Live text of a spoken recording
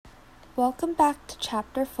Welcome back to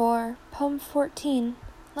Chapter 4, Poem 14.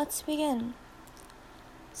 Let's begin.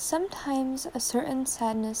 Sometimes a certain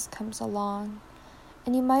sadness comes along,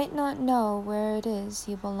 and you might not know where it is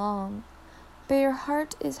you belong. But your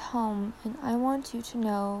heart is home, and I want you to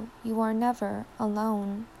know you are never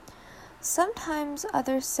alone. Sometimes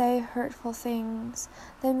others say hurtful things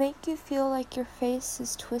that make you feel like your face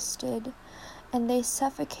is twisted, and they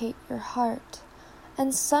suffocate your heart.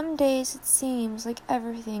 And some days it seems like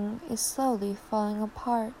everything is slowly falling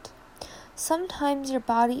apart. Sometimes your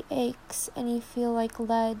body aches and you feel like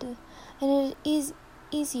lead, and it is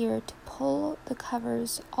easier to pull the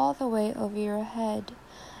covers all the way over your head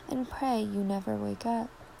and pray you never wake up.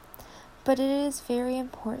 But it is very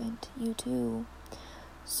important you do.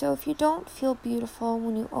 So if you don't feel beautiful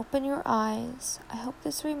when you open your eyes, I hope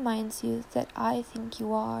this reminds you that I think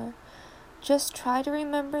you are. Just try to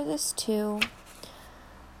remember this too.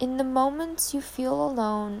 In the moments you feel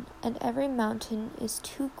alone and every mountain is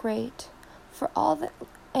too great for all the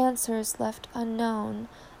answers left unknown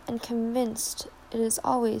and convinced it is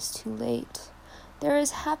always too late, there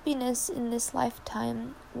is happiness in this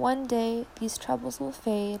lifetime. One day these troubles will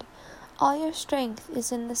fade. All your strength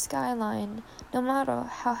is in the skyline, no matter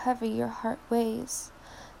how heavy your heart weighs.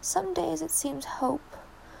 Some days it seems hope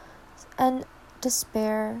and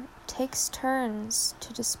despair takes turns,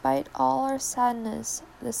 to despite all our sadness,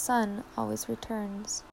 the sun always returns.